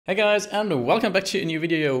Hey guys, and welcome back to a new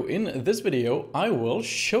video. In this video, I will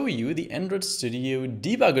show you the Android Studio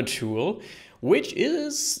Debugger tool, which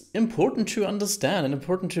is important to understand and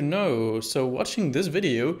important to know. So watching this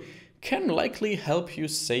video can likely help you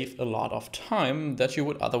save a lot of time that you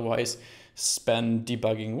would otherwise spend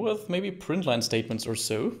debugging with maybe print line statements or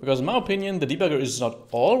so. Because in my opinion, the debugger is not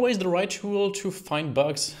always the right tool to find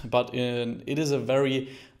bugs, but it is a very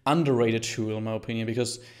underrated tool in my opinion,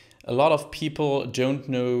 because a lot of people don't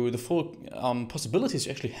know the full possibilities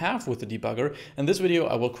you actually have with the debugger. In this video,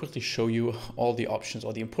 I will quickly show you all the options,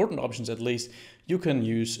 or the important options at least, you can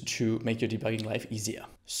use to make your debugging life easier.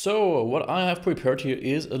 So what I have prepared here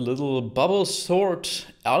is a little bubble sort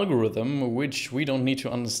algorithm, which we don't need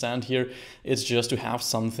to understand here. It's just to have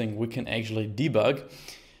something we can actually debug.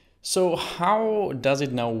 So how does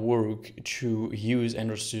it now work to use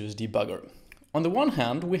Android Studio's debugger? On the one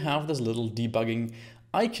hand, we have this little debugging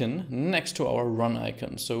icon next to our run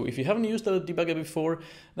icon. So if you haven't used the debugger before,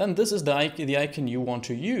 then this is the icon you want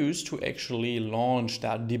to use to actually launch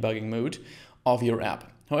that debugging mode of your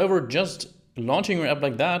app. However, just launching your app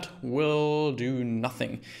like that will do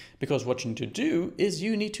nothing, because what you need to do is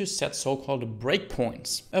you need to set so-called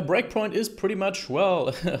breakpoints. A breakpoint is pretty much, well,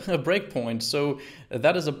 a breakpoint. So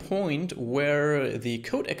that is a point where the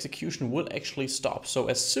code execution will actually stop. So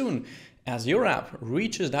as soon as your app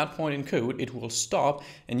reaches that point in code, it will stop,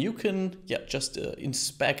 and you can just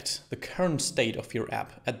inspect the current state of your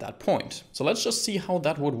app at that point. So let's just see how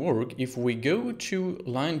that would work if we go to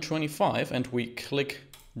line 25 and we click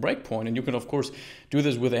breakpoint. And you can of course do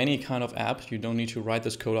this with any kind of app. You don't need to write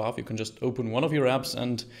this code off. You can just open one of your apps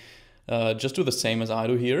and just do the same as I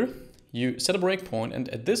do here. You set a breakpoint, and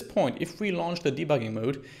at this point, if we launch the debugging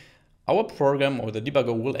mode, our program or the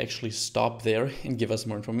debugger will actually stop there and give us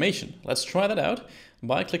more information. Let's try that out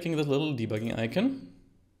by clicking this little debugging icon,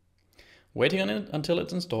 waiting on it until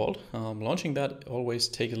it's installed. Launching that always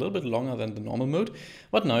takes a little bit longer than the normal mode,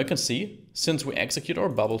 but now you can see, since we execute our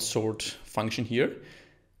bubble sort function here,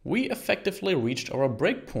 we effectively reached our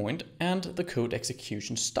breakpoint and the code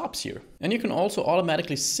execution stops here. And you can also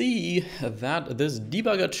automatically see that this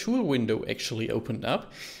debugger tool window actually opened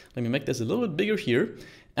up. Let me make this a little bit bigger here.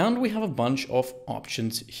 And we have a bunch of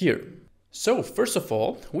options here. So first of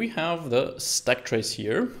all, we have the stack trace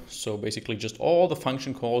here. So basically just all the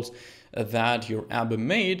function calls that your app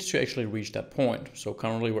made to actually reach that point. So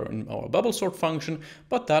currently we're in our bubble sort function,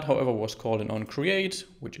 but that however was called in onCreate,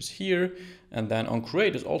 which is here. And then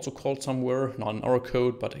onCreate is also called somewhere, not in our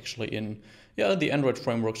code, but actually in the Android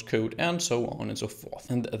framework's code, and so on and so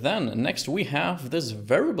forth. And then next we have this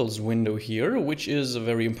variables window here, which is a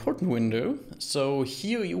very important window. So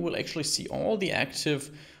here you will actually see all the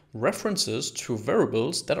active references to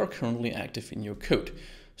variables that are currently active in your code.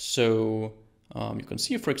 So you can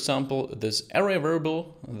see, for example, this array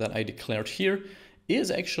variable that I declared here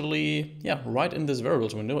is actually right in this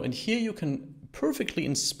variables window. And here you can perfectly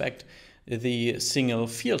inspect the single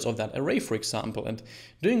fields of that array, for example. And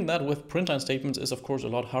doing that with print line statements is of course a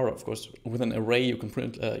lot harder. Of course, with an array you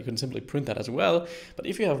can simply print that as well. But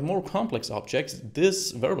if you have more complex objects,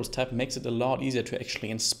 this variables tab makes it a lot easier to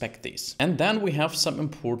actually inspect these. And then we have some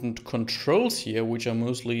important controls here, which are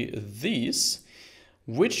mostly these,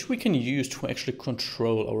 which we can use to actually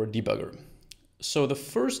control our debugger. So the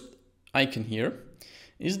first icon here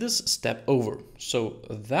is this step over. So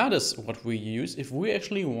that is what we use if we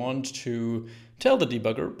actually want to tell the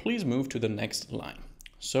debugger, please move to the next line.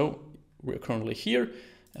 So we're currently here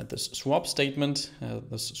at this swap statement,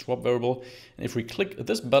 this swap variable. And if we click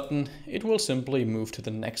this button, it will simply move to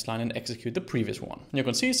the next line and execute the previous one. And you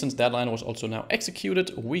can see, since that line was also now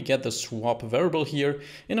executed, we get the swap variable here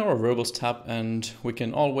in our variables tab, and we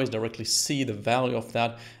can always directly see the value of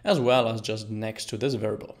that as well as just next to this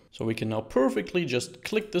variable. So we can now perfectly just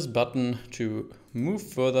click this button to move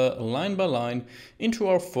further line by line into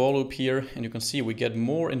our for loop here, and you can see we get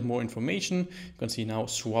more and more information. You can see now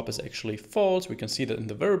swap is actually false. We can see that in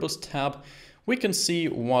the variables tab. We can see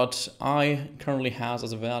what I currently has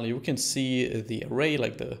as a value. We can see the array,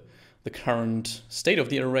 like the current state of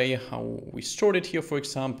the array, how we stored it here, for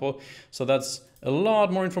example. So that's a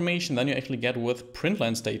lot more information than you actually get with print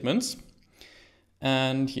line statements.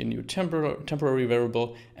 And here new temporary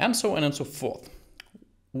variable, and so on and so forth.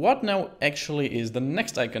 What now actually is the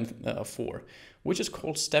next icon for, which is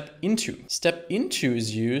called step into. Step into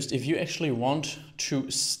is used if you actually want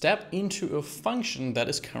to step into a function that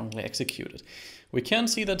is currently executed. We can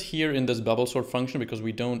see that here in this bubble sort function, because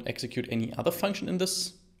we don't execute any other function in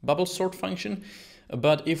this bubble sort function.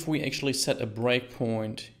 But if we actually set a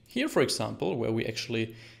breakpoint here, for example, where we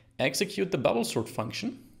actually execute the bubble sort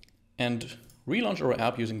function and relaunch our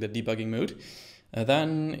app using the debugging mode,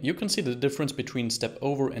 then you can see the difference between step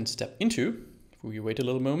over and step into. If we wait a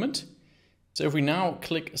little moment. So if we now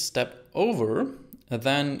click step over,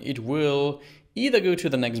 then it will either go to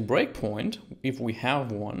the next breakpoint if we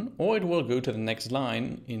have one, or it will go to the next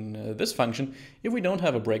line in this function if we don't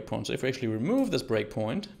have a breakpoint. So if we actually remove this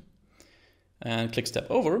breakpoint and click step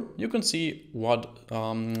over, you can see what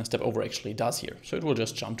step over actually does here. So it will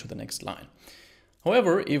just jump to the next line.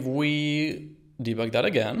 However, if we debug that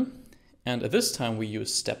again, and this time we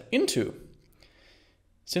use step into,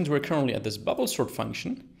 since we're currently at this bubble sort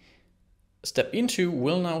function, step into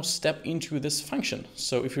will now step into this function.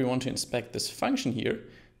 So if we want to inspect this function here,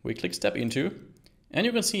 we click step into, and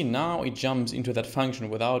you can see now it jumps into that function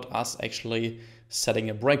without us actually setting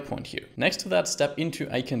a breakpoint here. Next to that step into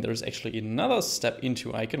icon, there's actually another step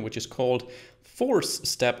into icon, which is called force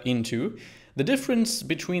step into. The difference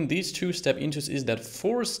between these two step intos is that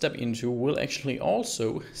force step into will actually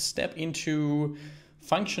also step into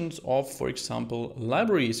functions of, for example,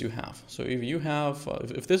 libraries you have. So if you have,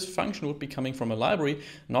 if this function would be coming from a library,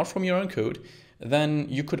 not from your own code, then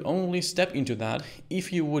you could only step into that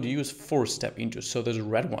if you would use force step into. So there's a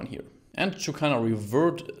red one here. And to kind of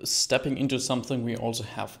revert stepping into something, we also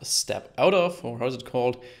have step out of, or how is it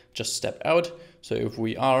called? Just step out. So if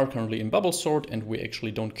we are currently in bubble sort and we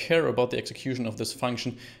actually don't care about the execution of this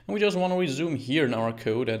function, and we just want to resume here in our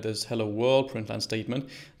code at this hello world println statement,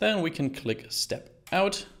 then we can click step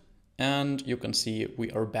out, and you can see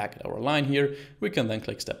we are back at our line here. We can then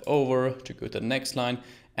click step over to go to the next line,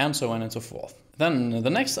 and so on and so forth. Then the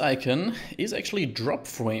next icon is actually drop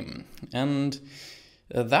frame, and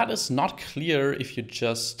that is not clear if you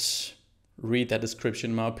just read that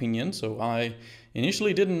description, in my opinion. So I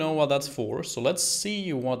initially didn't know what that's for. So let's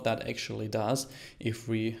see what that actually does if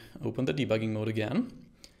we open the debugging mode again.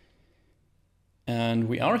 And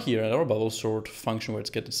we are here at our bubble sort function where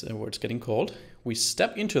it's getting called. We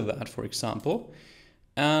step into that, for example,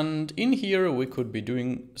 and in here we could be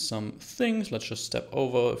doing some things. Let's just step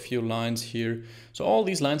over a few lines here. So all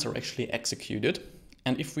these lines are actually executed.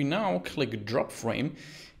 And if we now click drop frame,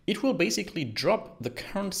 it will basically drop the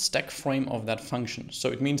current stack frame of that function. So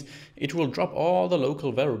it means it will drop all the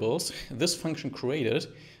local variables this function created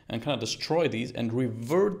and kind of destroy these and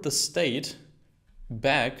revert the state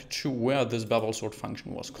back to where this bubble sort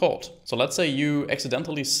function was called. So let's say you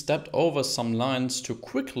accidentally stepped over some lines too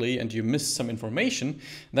quickly and you missed some information,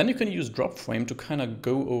 then you can use drop frame to kind of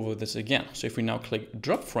go over this again. So if we now click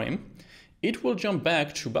drop frame, it will jump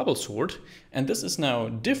back to bubble sort, and this is now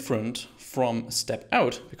different from step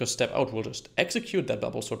out, because step out will just execute that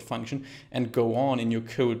bubble sort function and go on in your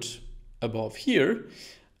code above here,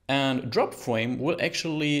 and drop frame will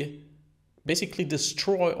actually basically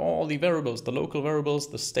destroy all the variables, the local variables,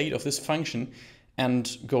 the state of this function,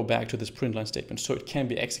 and go back to this println statement. So it can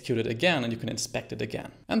be executed again and you can inspect it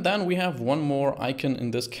again. And then we have one more icon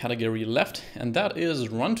in this category left, and that is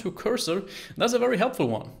run to cursor. That's a very helpful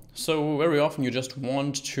one. So very often you just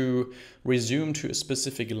want to resume to a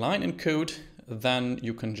specific line in code, then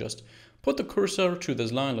you can just put the cursor to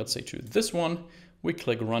this line, let's say to this one. We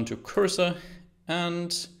click run to cursor,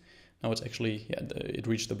 and now it's actually, yeah, it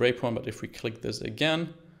reached the breakpoint, but if we click this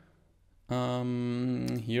again,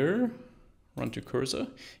 here, run to cursor,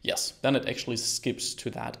 yes, then it actually skips to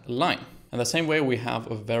that line. And the same way we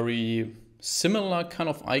have a very similar kind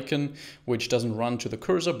of icon, which doesn't run to the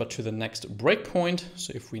cursor, but to the next breakpoint.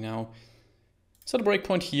 So if we now set a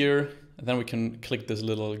breakpoint here, then we can click this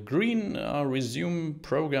little green resume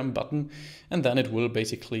program button, and then it will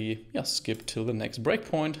basically skip till the next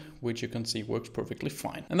breakpoint, which you can see works perfectly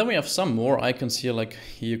fine. And then we have some more icons here, like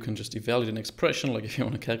here you can just evaluate an expression, like if you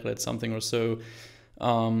want to calculate something or so.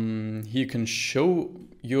 Here you can show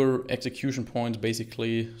your execution points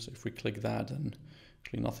basically. So if we click that, then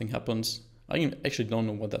actually nothing happens. I actually don't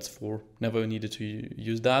know what that's for. Never needed to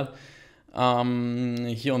use that.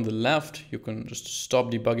 Here on the left, you can just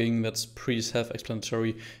stop debugging. That's pretty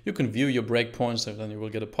self-explanatory. You can view your breakpoints, and then you will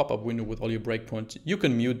get a pop-up window with all your breakpoints. You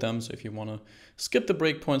can mute them. So if you want to skip the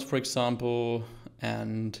breakpoints, for example,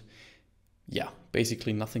 and yeah,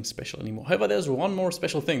 basically nothing special anymore. However, there's one more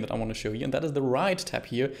special thing that I want to show you, and that is the right tab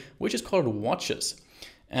here, which is called watches.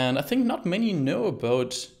 And I think not many know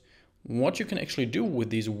about what you can actually do with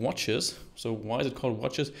these watches. So why is it called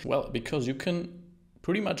watches? Well, because you can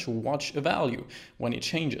pretty much watch a value when it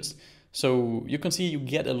changes. So you can see you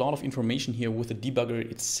get a lot of information here with the debugger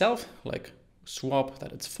itself, like swap,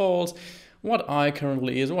 that it's false, what I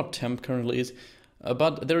currently is, what temp currently is.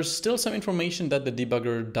 But there's still some information that the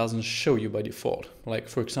debugger doesn't show you by default. Like,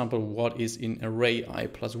 for example, what is in array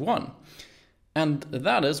I+1. And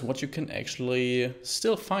that is what you can actually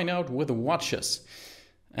still find out with watches.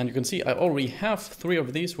 And you can see I already have 3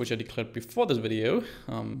 of these, which I declared before this video.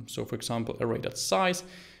 So for example, array.size.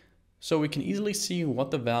 So we can easily see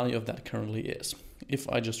what the value of that currently is. If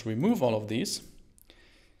I just remove all of these,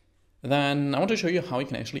 then I want to show you how you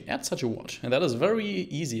can actually add such a watch. And that is very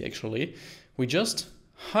easy actually. We just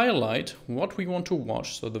highlight what we want to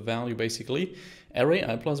watch, so the value basically, array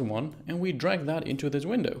I+1, and we drag that into this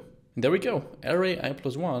window. And there we go, array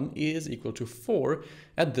I+1 is equal to 4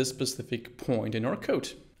 at this specific point in our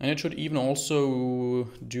code. And it should even also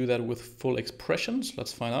do that with full expressions.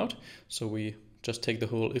 Let's find out. So we just take the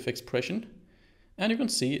whole if expression, and you can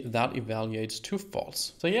see that evaluates to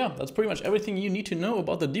false. So yeah, that's pretty much everything you need to know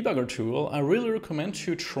about the debugger tool. I really recommend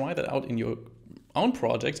you try that out in your own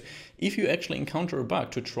project if you actually encounter a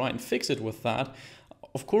bug, to try and fix it with that.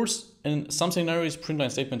 Of course, in some scenarios,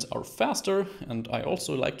 printline statements are faster, and I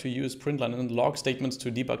also like to use printline and log statements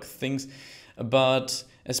to debug things. But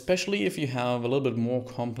especially if you have a little bit more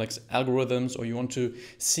complex algorithms, or you want to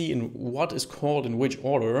see in what is called in which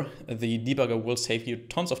order, the debugger will save you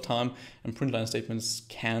tons of time, and printline statements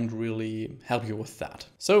can't really help you with that.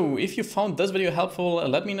 So if you found this video helpful,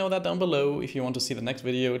 let me know that down below. If you want to see the next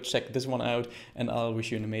video, check this one out, and I'll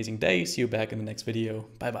wish you an amazing day. See you back in the next video.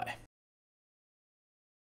 Bye bye.